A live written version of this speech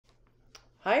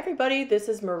Hi, everybody. This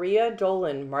is Maria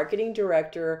Dolan, Marketing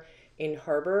Director in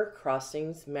Harbor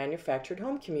Crossings Manufactured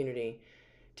Home Community.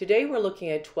 Today we're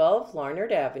looking at 12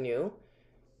 Larned Avenue.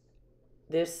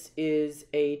 This is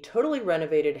a totally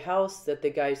renovated house that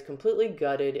the guys completely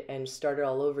gutted and started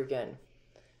all over again.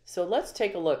 So let's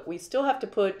take a look. We still have to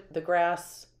put the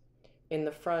grass in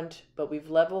the front, but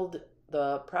we've leveled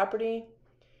the property.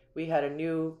 We had a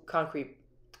new concrete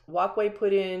walkway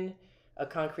put in, a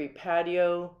concrete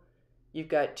patio. You've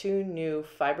got two new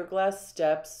fiberglass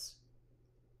steps.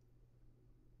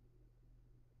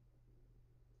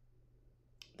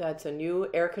 That's a new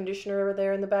air conditioner over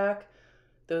there in the back.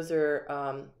 Those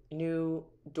are new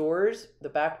doors, the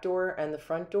back door and the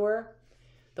front door.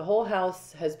 The whole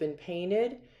house has been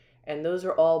painted, and those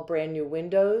are all brand new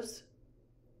windows.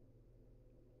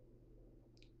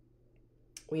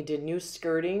 We did new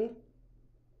skirting.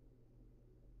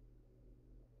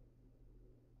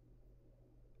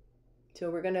 So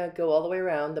we're gonna go all the way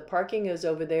around. The parking is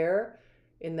over there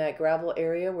in that gravel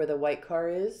area where the white car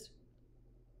is.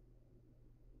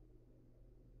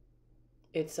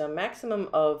 It's a maximum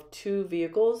of 2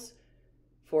 vehicles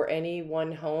for any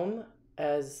one home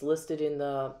as listed in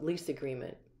the lease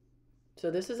agreement.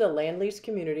 So this is a land lease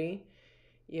community.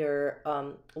 Your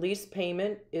lease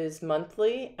payment is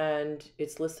monthly and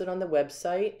it's listed on the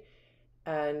website,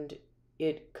 and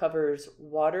it covers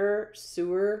water,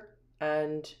 sewer,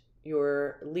 and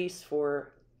your lease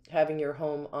for having your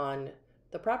home on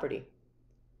the property.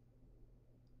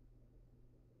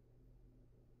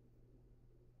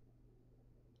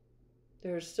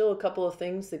 There's still a couple of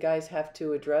things the guys have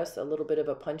to address, a little bit of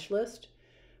a punch list,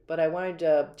 but I wanted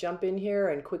to jump in here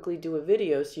and quickly do a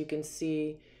video so you can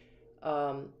see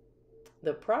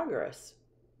the progress.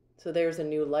 So there's a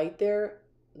new light there,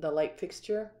 the light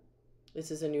fixture.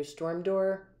 This is a new storm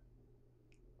door.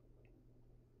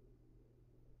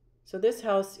 So this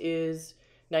house is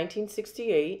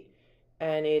 1968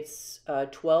 and it's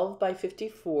 12 by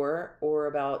 54 or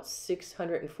about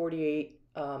 648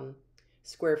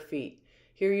 square feet.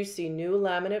 Here you see new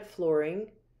laminate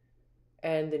flooring,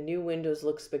 and the new windows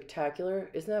look spectacular.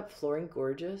 Isn't that flooring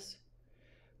gorgeous?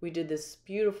 We did this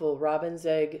beautiful robin's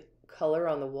egg color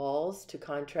on the walls to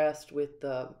contrast with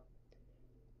the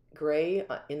gray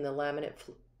in the laminate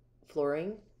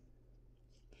flooring.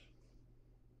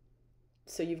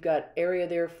 So you've got area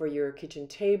there for your kitchen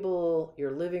table,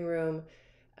 your living room,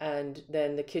 and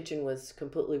then the kitchen was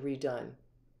completely redone.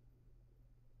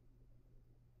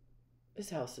 This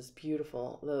house is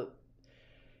beautiful. The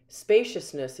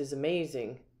spaciousness is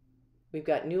amazing. We've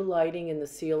got new lighting in the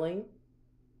ceiling.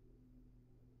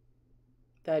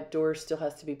 That door still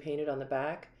has to be painted on the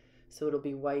back, so it'll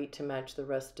be white to match the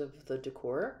rest of the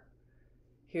decor.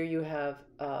 Here you have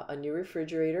a new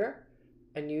refrigerator,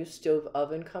 a new stove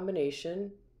oven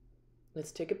combination.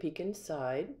 Let's take a peek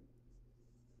inside.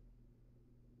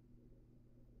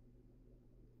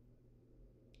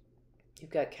 You've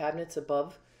got cabinets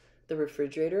above the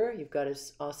refrigerator. You've got an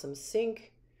awesome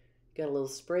sink. You've got a little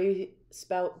spray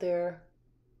spout there.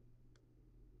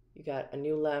 You got a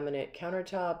new laminate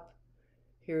countertop.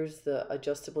 Here's the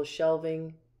adjustable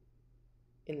shelving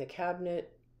in the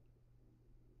cabinet.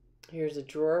 Here's a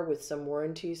drawer with some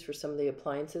warranties for some of the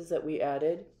appliances that we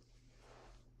added.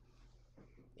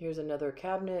 Here's another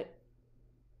cabinet.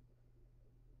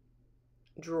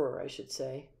 Drawer, I should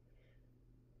say.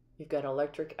 You've got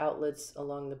electric outlets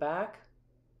along the back.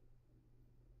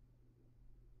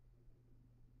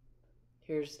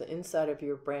 Here's the inside of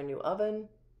your brand new oven,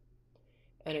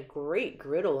 and a great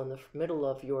griddle in the middle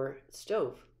of your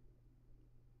stove.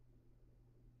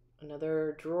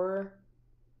 Another drawer.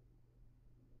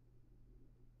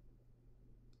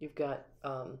 You've got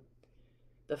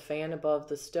the fan above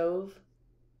the stove.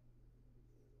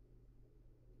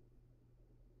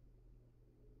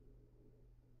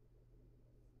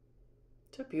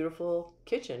 It's a beautiful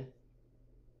kitchen.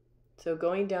 So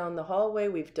going down the hallway,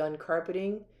 we've done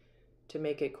carpeting to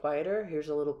make it quieter. Here's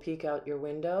a little peek out your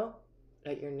window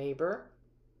at your neighbor.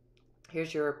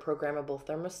 Here's your programmable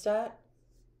thermostat.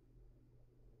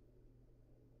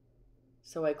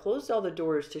 So I closed all the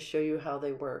doors to show you how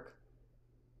they work.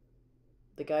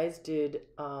 The guys did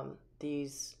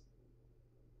these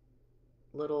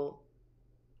little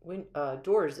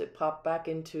doors that pop back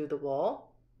into the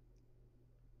wall.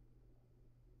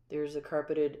 There's a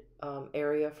carpeted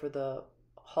area for the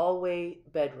hallway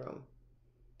bedroom.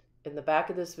 In the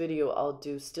back of this video, I'll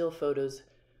do still photos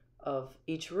of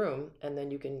each room, and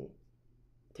then you can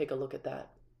take a look at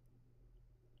that.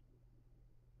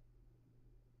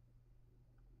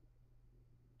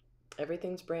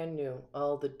 Everything's brand new.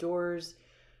 All the doors,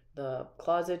 the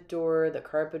closet door, the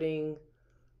carpeting,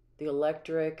 the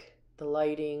electric, the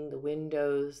lighting, the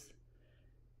windows,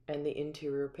 and the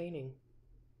interior painting.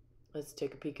 Let's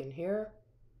take a peek in here.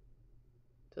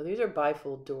 So these are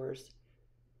bifold doors.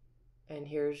 And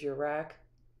here's your rack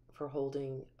for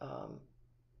holding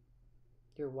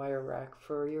your wire rack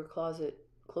for your closet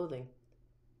clothing.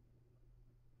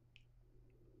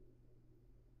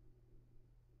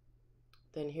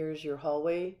 Then here's your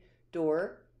hallway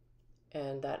door,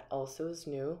 and that also is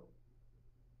new.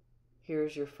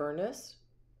 Here's your furnace.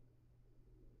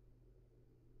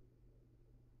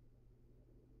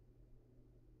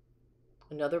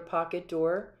 Another pocket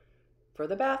door for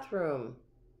the bathroom.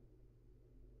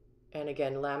 And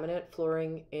again, laminate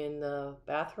flooring in the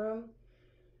bathroom,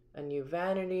 a new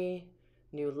vanity,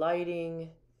 new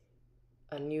lighting,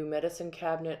 a new medicine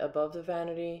cabinet above the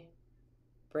vanity,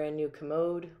 brand new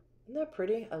commode. Isn't that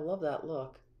pretty? I love that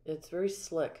look. It's very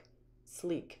slick,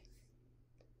 sleek.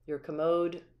 Your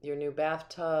commode, your new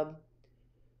bathtub,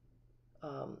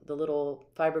 the little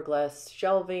fiberglass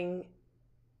shelving,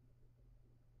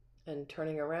 and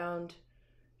turning around.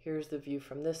 Here's the view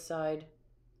from this side.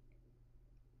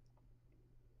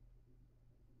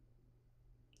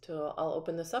 So I'll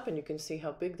open this up and you can see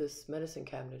how big this medicine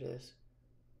cabinet is.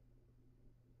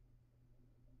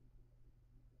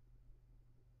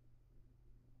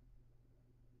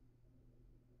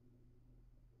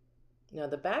 Now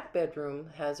the back bedroom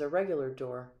has a regular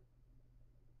door.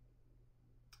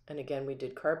 And again, we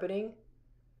did carpeting,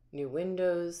 new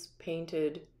windows,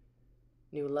 painted,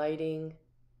 new lighting,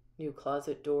 new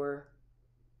closet door.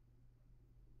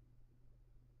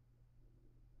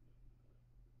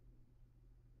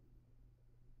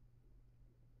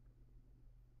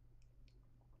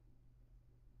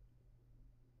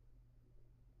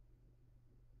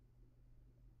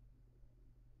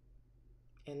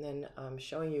 And then I'm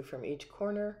showing you from each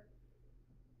corner.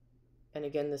 And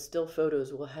again, the still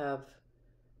photos will have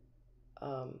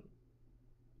a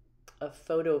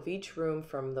photo of each room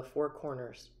from the four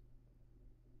corners.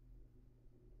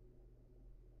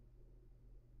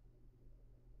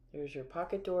 There's your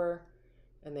pocket door,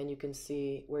 and then you can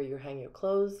see where you hang your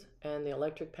clothes, and the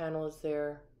electric panel is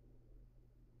there.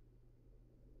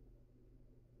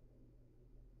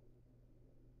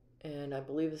 And I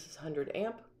believe this is 100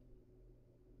 amp.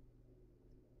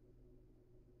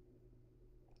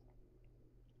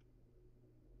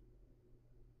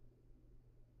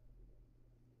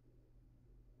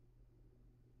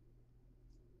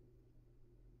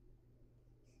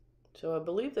 So I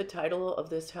believe the title of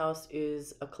this house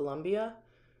is a Columbia,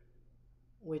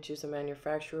 which is a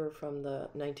manufacturer from the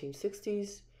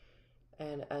 1960s.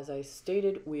 And as I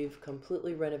stated, we've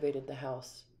completely renovated the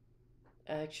house.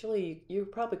 Actually, you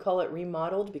probably call it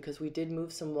remodeled because we did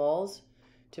move some walls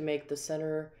to make the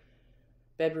center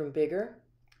bedroom bigger.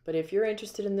 But if you're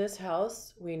interested in this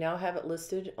house, we now have it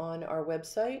listed on our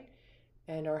website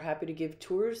and are happy to give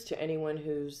tours to anyone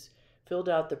who's filled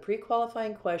out the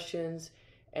pre-qualifying questions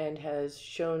and has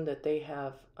shown that they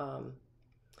have a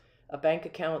bank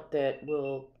account that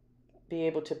will be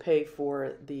able to pay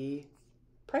for the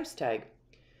price tag.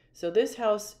 So this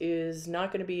house is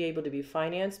not going to be able to be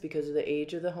financed because of the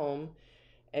age of the home.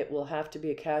 It will have to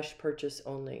be a cash purchase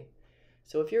only.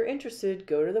 So if you're interested,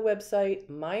 go to the website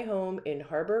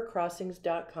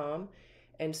myhomeinharborcrossings.com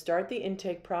and start the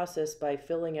intake process by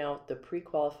filling out the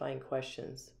pre-qualifying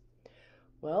questions.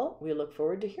 Well, we look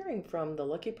forward to hearing from the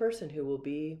lucky person who will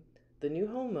be the new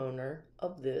homeowner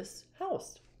of this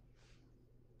house.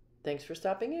 Thanks for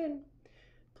stopping in.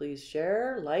 Please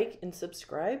share, like, and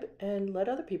subscribe, and let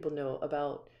other people know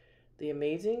about the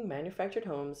amazing manufactured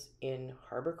homes in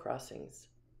Harbor Crossings.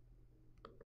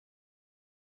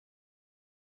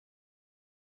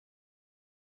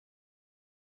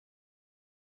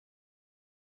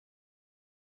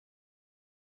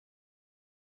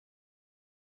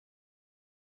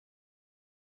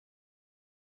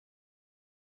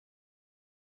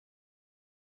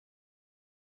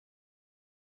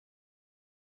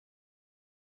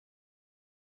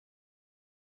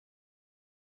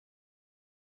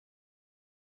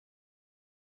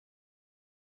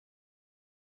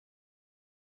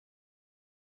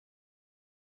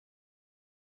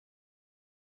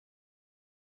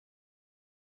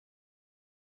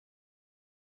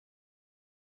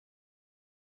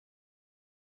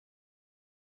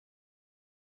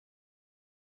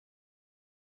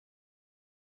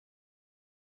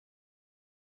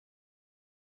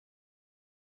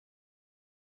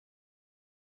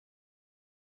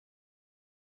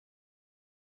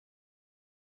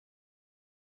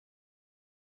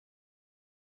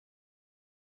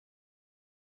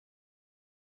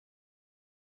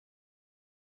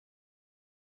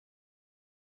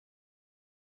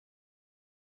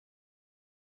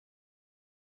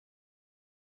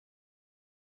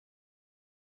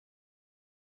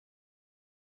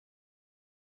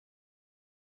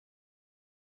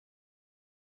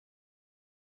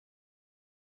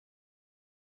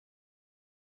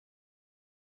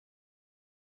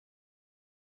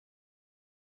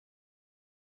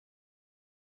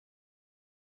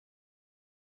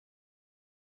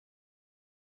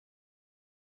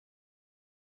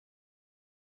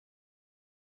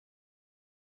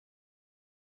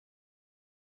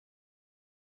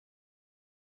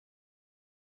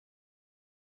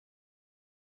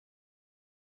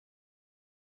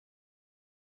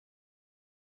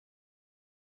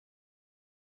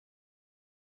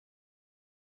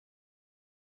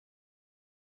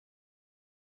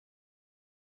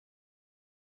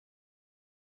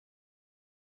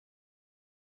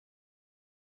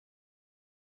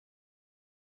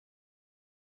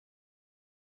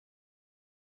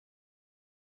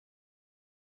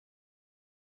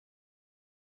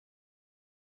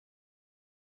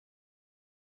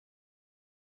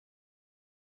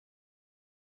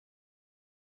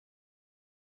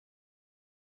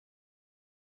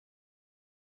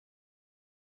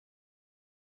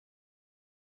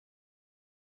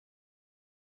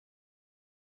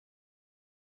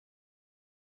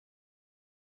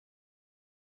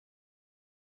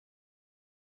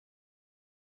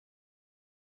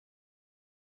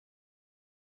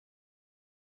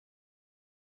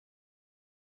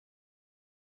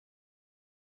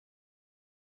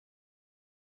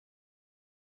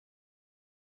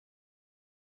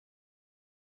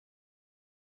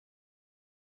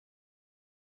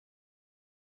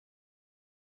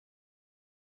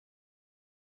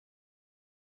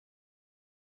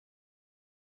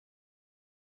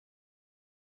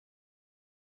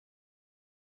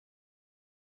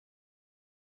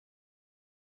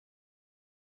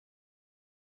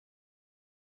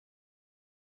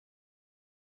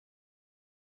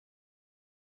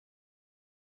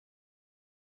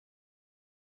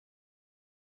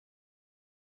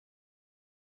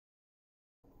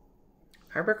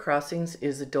 Harbor Crossings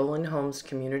is a Dolan Homes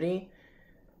community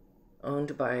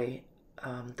owned by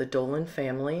the Dolan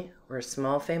family. We're a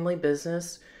small family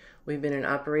business. We've been in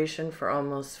operation for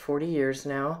almost 40 years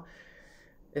now.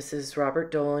 This is Robert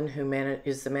Dolan, who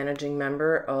is the managing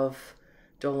member of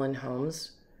Dolan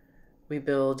Homes. We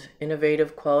build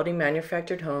innovative, quality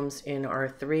manufactured homes in our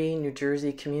 3 New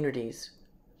Jersey communities: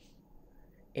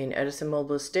 in Edison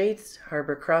Mobile Estates,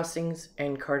 Harbor Crossings,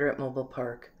 and Carteret Mobile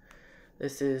Park.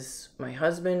 This is my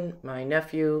husband, my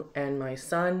nephew, and my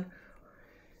son.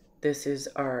 This is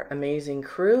our amazing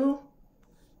crew.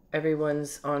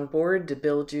 Everyone's on board to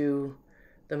build you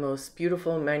the most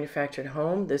beautiful manufactured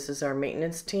home. This is our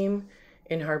maintenance team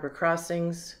in Harbor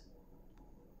Crossings.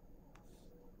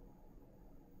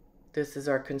 This is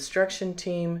our construction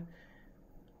team.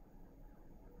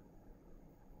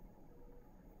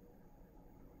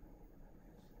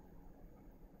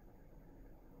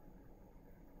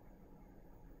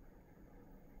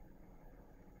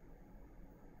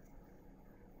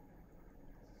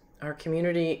 Our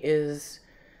community is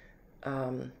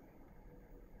a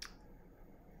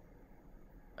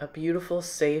beautiful,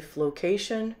 safe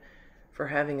location for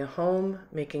having a home,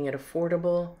 making it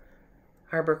affordable.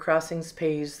 Harbor Crossings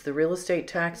pays the real estate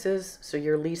taxes, so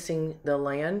you're leasing the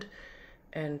land,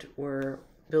 and we're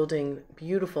building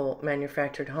beautiful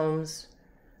manufactured homes.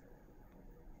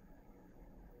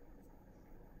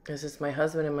 This is my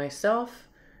husband and myself.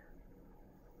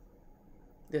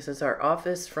 This is our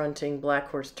office fronting Black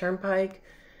Horse Turnpike.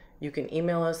 You can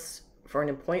email us for an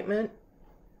appointment.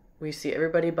 We see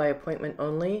everybody by appointment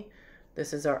only.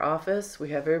 This is our office.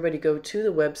 We have everybody go to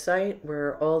the website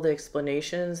where all the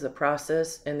explanations, the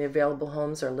process, and the available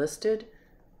homes are listed.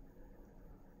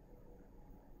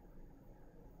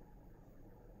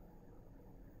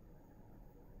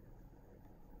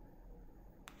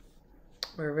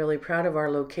 We're really proud of our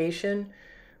location.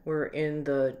 We're in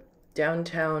the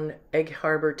downtown Egg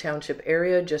Harbor Township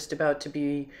area, just about to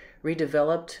be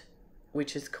redeveloped,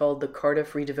 which is called the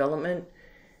Cardiff Redevelopment,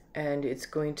 and it's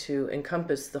going to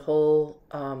encompass the whole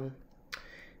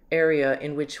area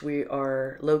in which we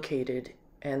are located,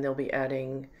 and they'll be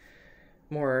adding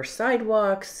more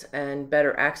sidewalks and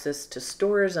better access to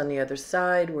stores on the other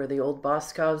side where the old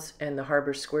Boscov's and the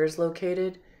Harbor Square is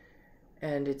located.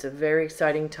 And it's a very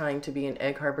exciting time to be in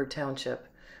Egg Harbor Township.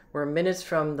 We're minutes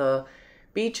from the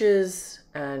beaches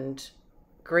and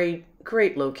great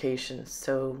locations,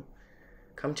 so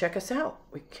come check us out.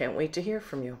 We can't wait to hear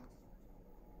from you.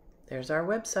 There's our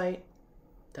website.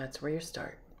 That's where you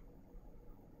start.